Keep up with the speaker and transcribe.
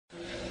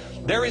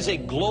There is a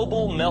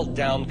global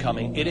meltdown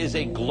coming. It is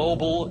a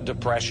global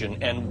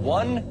depression, and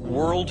one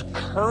world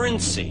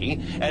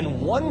currency and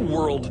one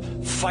world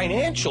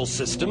financial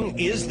system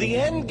is the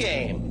end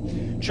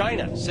game.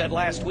 China said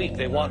last week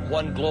they want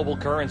one global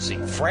currency.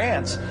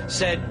 France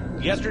said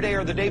yesterday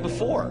or the day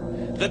before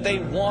that they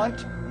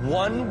want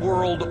one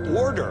world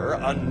order,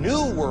 a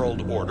new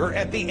world order,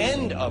 at the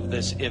end of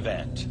this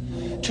event.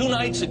 2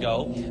 nights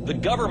ago, the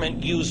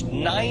government used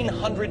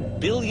 $900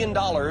 billion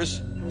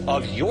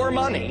of your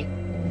money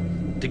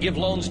to give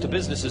loans to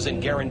businesses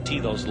and guarantee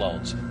those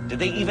loans. Did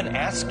they even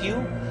ask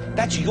you?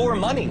 That's your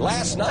money.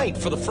 Last night,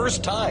 for the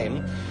first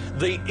time,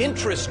 the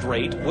interest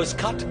rate was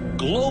cut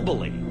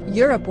globally.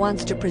 Europe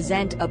wants to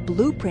present a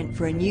blueprint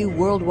for a new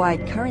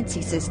worldwide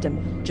currency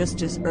system.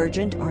 Just as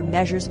urgent are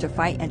measures to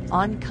fight an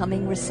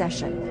oncoming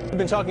recession. We've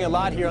been talking a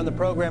lot here on the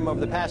program over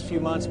the past few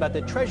months about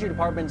the Treasury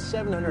Department's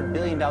 $700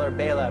 billion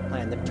bailout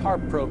plan, the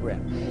TARP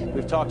program.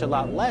 We've talked a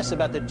lot less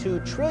about the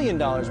 $2 trillion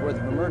worth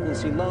of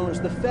emergency loans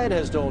the Fed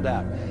has doled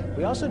out.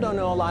 We also don't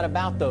know a lot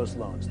about those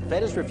loans. The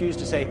Fed has refused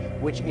to say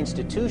which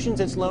institutions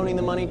it's loaning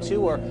the money to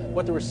or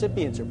what the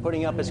recipients are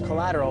putting up as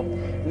collateral.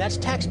 And that's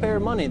taxpayer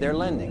money they're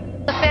lending.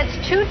 The Fed's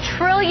 $2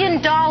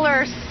 trillion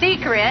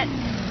secret.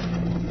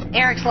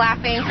 Eric's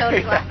laughing,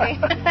 Cody's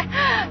laughing.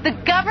 The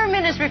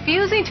government is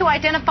refusing to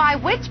identify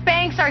which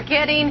banks are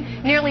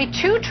getting nearly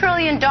 $2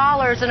 trillion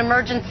in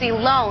emergency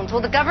loans.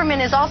 Well, the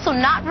government is also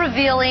not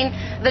revealing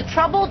the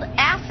troubled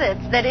assets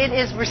that it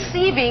is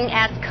receiving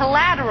as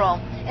collateral.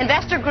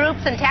 Investor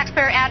groups and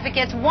taxpayer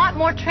advocates want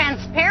more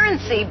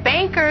transparency.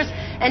 Bankers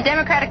and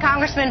Democratic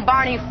Congressman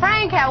Barney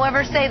Frank,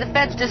 however, say the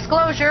Fed's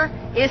disclosure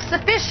is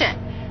sufficient.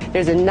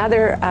 There's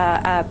another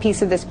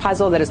piece of this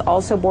puzzle that is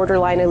also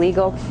borderline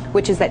illegal,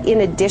 which is that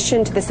in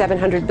addition to the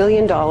 $700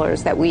 billion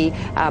that we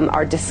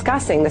are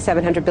discussing, the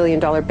 $700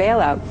 billion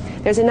bailout,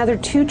 there's another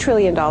 $2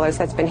 trillion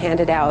that's been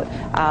handed out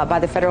by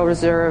the Federal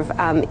Reserve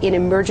in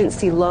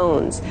emergency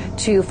loans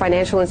to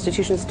financial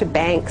institutions, to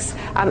banks.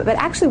 But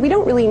actually, we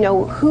don't really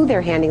know who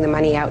they're handing the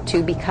money out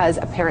to because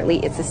apparently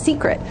it's a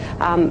secret.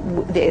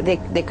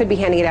 They could be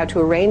handing it out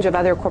to a range of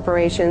other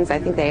corporations. I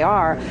think they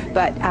are.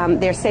 But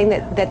they're saying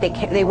that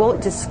they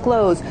won't disclose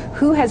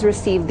who has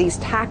received these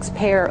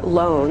taxpayer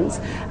loans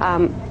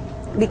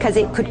because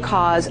it could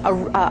cause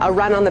a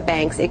run on the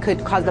banks. It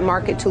could cause the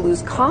market to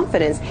lose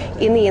confidence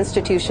in the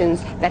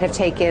institutions that have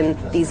taken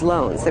these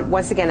loans. That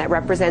once again, that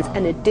represents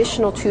an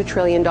additional $2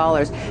 trillion.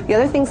 The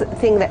other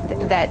thing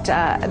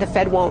that the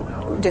Fed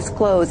won't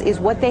disclose is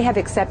what they have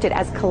accepted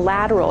as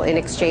collateral in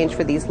exchange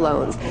for these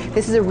loans.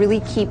 This is a really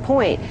key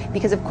point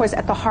because, of course,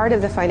 at the heart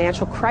of the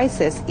financial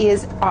crisis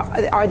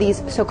are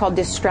these so-called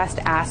distressed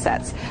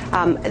assets.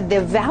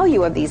 The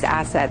value of these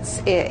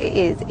assets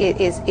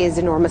is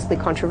enormously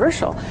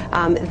controversial.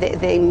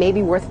 They may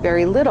be worth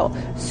very little.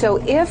 So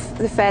if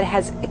the Fed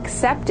has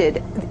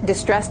accepted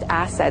distressed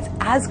assets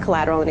as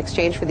collateral in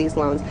exchange for these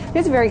loans,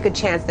 there's a very good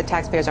chance that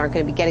taxpayers aren't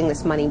going to be getting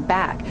this money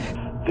back.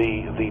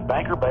 The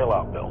banker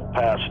bailout bill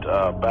passed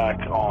back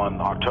on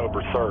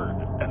October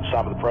 3rd and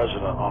signed by the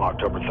president on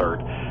October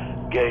 3rd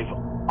gave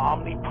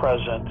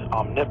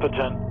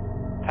omnipotent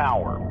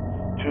power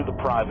to the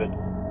private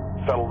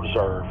Federal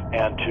Reserve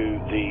and to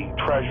the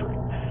Treasury.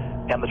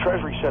 And the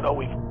Treasury said, oh,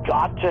 we've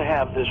got to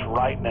have this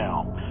right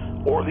now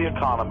or the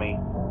economy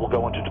will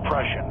go into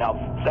depression. Now,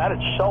 that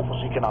itself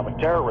was economic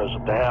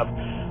terrorism to have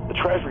the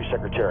Treasury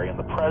Secretary and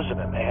the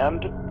President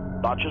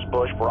and not just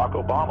Bush, Barack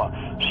Obama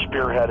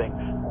spearheading,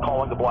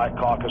 calling the Black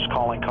Caucus,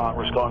 calling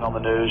Congress, going on the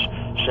news,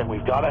 saying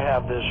we've got to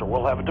have this or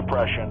we'll have a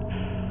depression.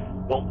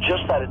 Well,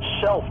 just that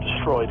itself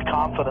destroyed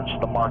confidence.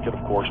 The market,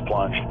 of course,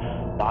 plunged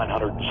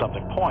 900 and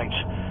something points.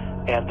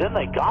 And then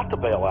they got the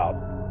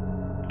bailout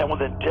and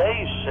within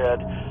days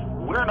said,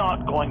 we're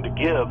not going to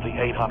give the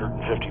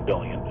 $850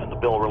 billion. And the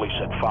bill really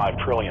said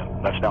 $5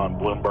 trillion. That's now in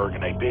Bloomberg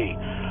and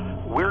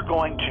AP. We're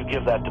going to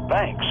give that to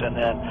banks. And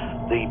then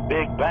the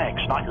big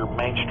banks, not your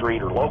Main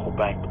Street or local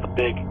bank, but the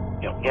big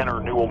inner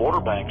New World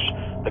Order banks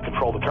that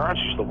control the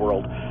currencies of the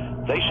world,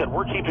 they said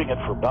we're keeping it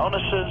for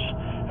bonuses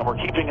and we're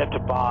keeping it to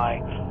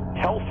buy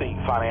healthy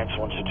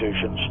financial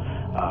institutions,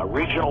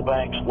 regional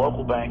banks,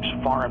 local banks,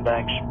 foreign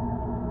banks.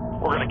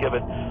 We're going to give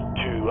it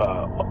to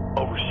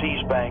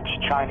overseas banks,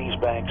 Chinese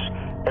banks,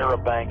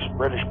 Arab banks,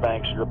 British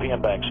banks, European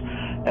banks.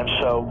 And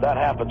so that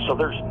happened. So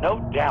there's no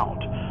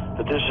doubt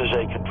that this is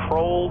a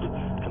controlled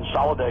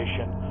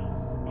consolidation,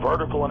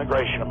 vertical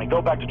integration. I mean, go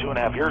back to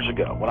 2.5 years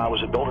ago when I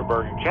was at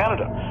Bilderberg in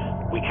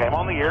Canada. We came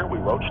on the air. We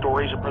wrote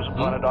stories at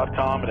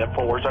prisonplanet.com and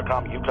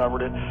Infowars.com. You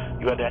covered it.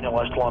 You had Daniel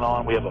Estolin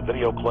on. We have a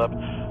video clip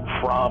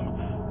from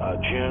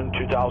June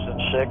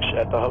 2006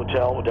 at the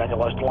hotel with Daniel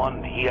Estolin.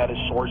 And he had his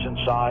source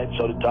inside.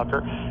 So did Tucker.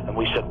 And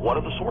we said, what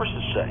do the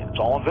sources say? It's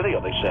all on video.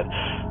 They said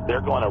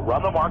they're going to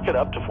run the market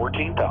up to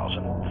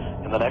 14,000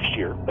 in the next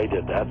year. They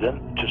did that.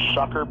 Then to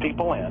sucker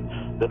people in.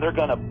 Then they're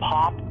going to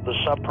pop the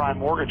subprime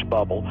mortgage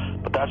bubble,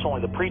 but that's only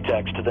the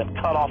pretext to then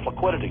cut off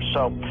liquidity.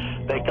 So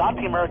they got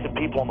the American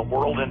people and the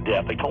world in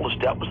debt. They told us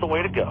debt was the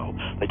way to go.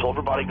 They told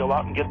everybody go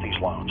out and get these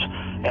loans.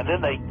 and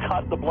then they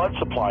cut the blood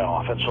supply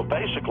off. And so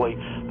basically,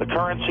 the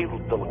currency,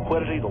 the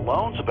liquidity, the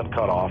loans have been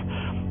cut off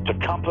to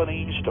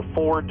companies, to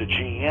Ford, to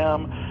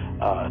GM,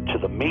 to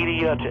the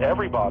media, to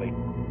everybody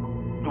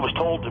who was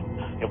told to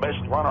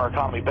basically run our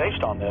economy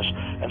based on this.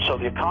 And so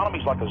the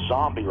economy's like a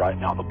zombie right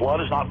now. The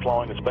blood is not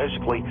flowing. It's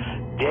basically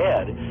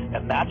dead.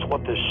 And that's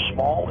what this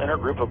small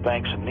intergroup of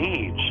banks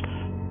needs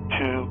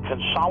to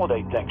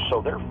consolidate things.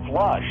 So they're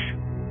flush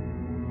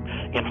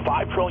in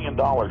 $5 trillion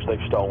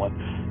they've stolen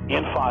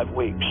in 5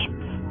 weeks.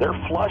 They're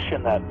flush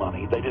in that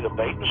money. They did a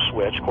bait and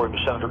switch, according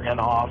to Senator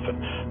Inhofe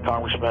and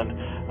Congressman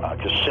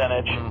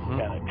Kucinich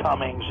and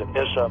Cummings and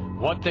Issa.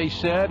 What they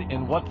said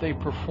and what they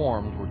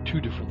performed were two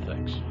different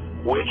things.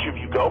 Which, if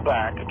you go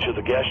back to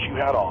the guest you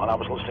had on, I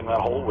was listening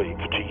that whole week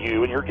to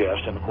you and your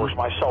guest, and of course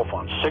my cell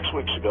phone, 6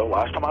 weeks ago,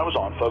 last time I was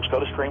on, folks,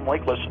 go to Stream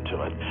Link, listen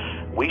to it.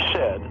 We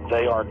said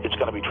it's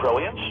going to be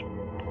trillions,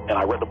 and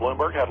I read the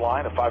Bloomberg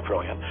headline of $5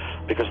 trillion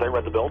because they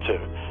read the bill too.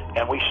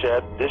 And we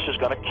said this is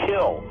going to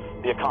kill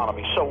the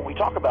economy. So when we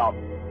talk about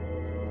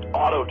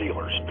auto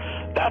dealers,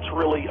 that's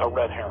really a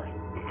red herring.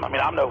 I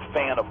mean, I'm no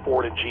fan of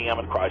Ford and GM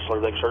and Chrysler.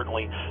 They've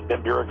certainly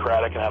been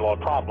bureaucratic and had a lot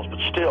of problems,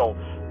 but still,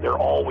 they're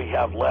all we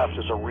have left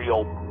is a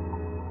real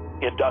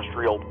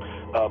industrial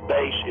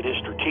base. It is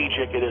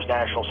strategic. It is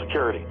national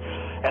security.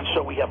 And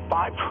so we have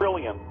 $5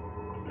 trillion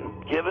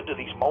given to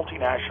these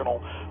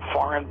multinational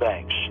foreign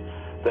banks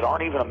that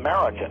aren't even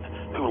American,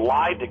 who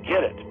lied to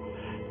get it.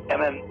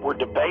 And then we're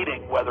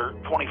debating whether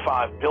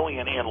 $25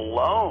 billion in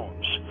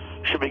loans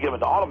should be given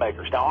to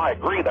automakers. Now, I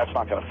agree that's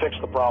not going to fix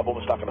the problem.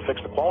 It's not going to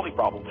fix the quality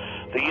problem.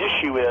 The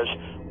issue is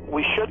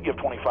we should give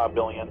 $25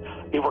 billion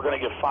if we're going to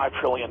give $5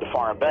 trillion to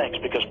foreign banks,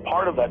 because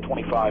part of that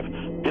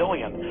 $25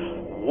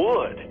 billion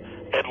would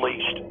at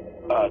least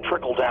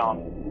trickle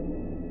down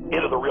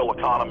into the real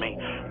economy.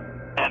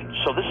 And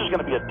so this is going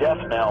to be a death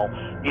knell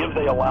if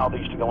they allow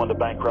these to go into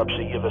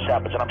bankruptcy, if this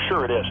happens, and I'm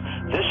sure it is.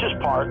 This is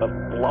part of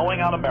blowing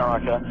out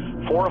America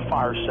for a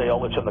fire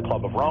sale. It's in the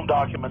Club of Rome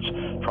documents,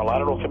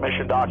 Trilateral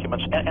Commission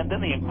documents, and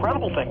then the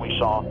incredible thing we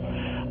saw,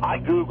 I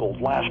Googled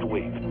last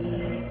week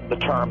the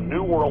term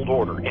New World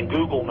Order in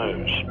Google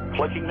News,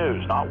 clicking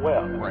news, not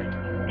web. Right.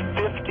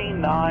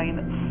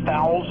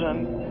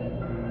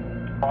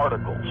 59,000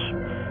 articles.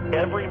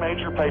 Every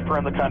major paper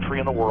in the country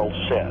and the world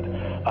said,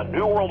 a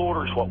new world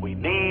order is what we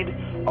need,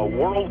 a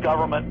world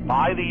government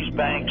by these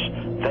banks.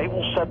 They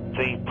will set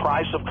the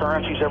price of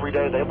currencies every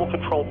day. They will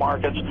control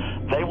markets.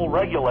 They will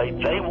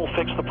regulate. They will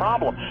fix the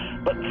problem.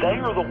 But they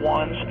are the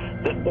ones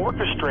that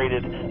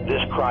orchestrated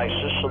this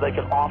crisis so they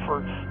could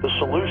offer the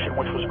solution,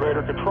 which was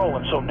greater control.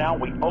 And so now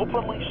we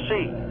openly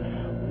see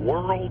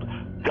world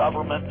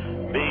government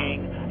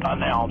being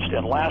announced.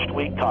 And last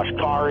week,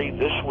 Kashkari,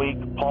 this week,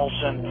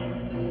 Paulson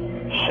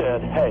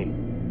said, hey,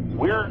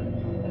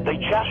 they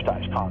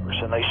chastised Congress,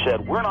 and they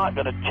said, we're not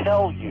going to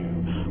tell you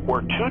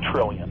where $2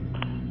 trillion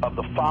of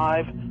the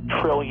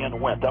 $5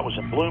 trillion went. That was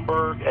in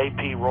Bloomberg,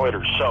 AP,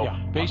 Reuters. So yeah,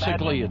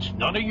 basically, it's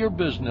none of your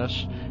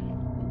business.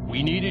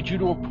 We needed you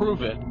to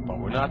approve it, but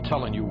we're not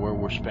telling you where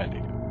we're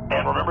spending it.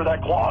 And remember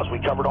that clause we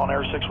covered on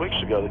air 6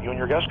 weeks ago that you and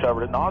your guest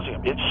covered ad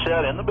nauseum. It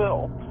said in the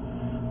bill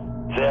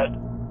that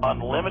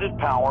unlimited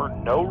power,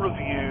 no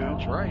review,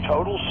 right,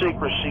 total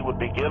secrecy would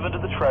be given to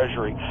the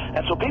Treasury.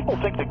 And so people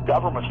think the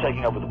government's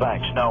taking over the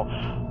banks. No,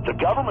 the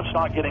government's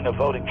not getting a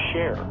voting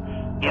share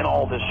in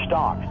all this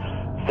stock.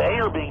 They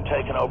are being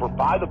taken over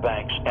by the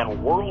banks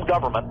and world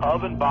government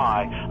of and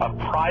by a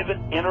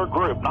private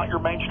intergroup, not your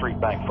Main Street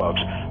bank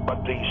folks,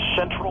 but the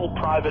central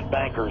private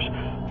bankers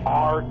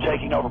are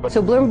taking over.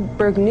 So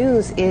Bloomberg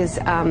News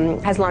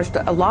has launched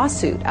a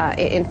lawsuit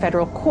in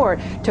federal court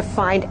to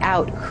find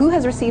out who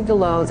has received the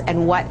loans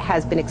and what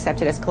has been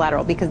accepted as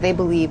collateral, because they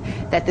believe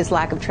that this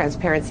lack of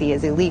transparency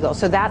is illegal.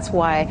 So that's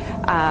why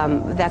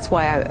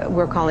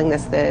we're calling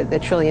this the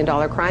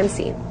trillion-dollar crime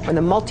scene, or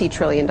the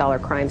multi-trillion-dollar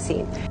crime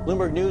scene.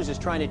 Bloomberg News is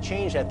trying to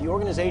change that. The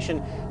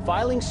organization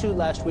filing suit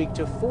last week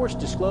to force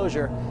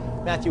disclosure.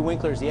 Matthew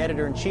Winkler is the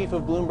editor-in-chief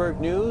of Bloomberg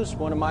News,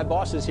 one of my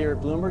bosses here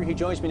at Bloomberg. He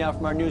joins me now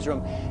from our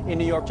newsroom in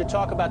New York to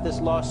talk about this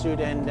lawsuit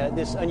and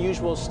this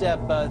unusual step.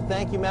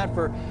 Thank you, Matt,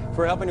 for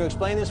helping to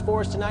explain this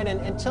for us tonight.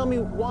 And tell me,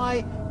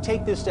 why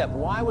take this step?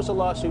 Why was a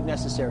lawsuit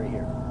necessary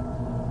here?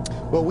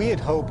 Well, we had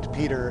hoped,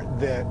 Peter,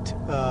 that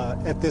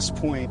at this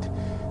point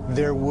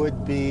there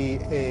would be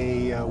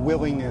a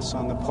willingness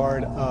on the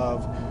part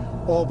of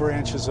all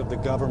branches of the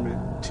government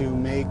to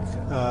make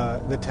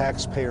the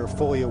taxpayer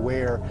fully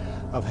aware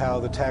of how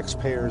the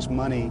taxpayers'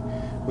 money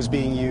was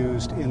being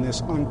used in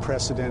this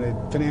unprecedented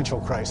financial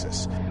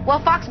crisis.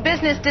 Well, Fox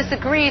Business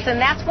disagrees, and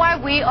that's why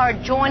we are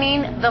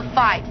joining the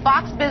fight.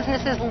 Fox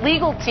Business's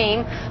legal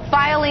team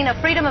filing a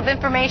Freedom of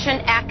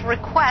Information Act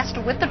request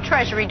with the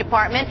Treasury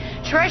Department.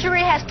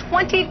 Treasury has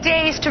 20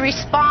 days to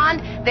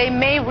respond. They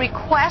may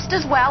request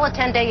as well a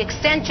 10-day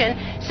extension.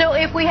 So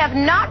if we have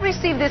not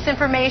received this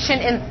information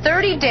in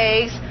 30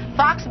 days,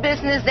 Fox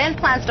Business then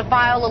plans to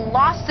file a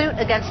lawsuit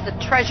against the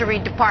Treasury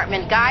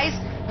Department. Guys,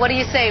 What do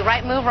you say?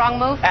 Right move, wrong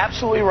move?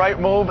 Absolutely right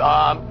move.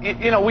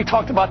 We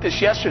talked about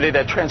this yesterday,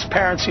 that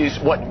transparency is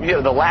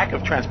the lack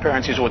of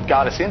transparency is what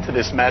got us into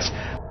this mess.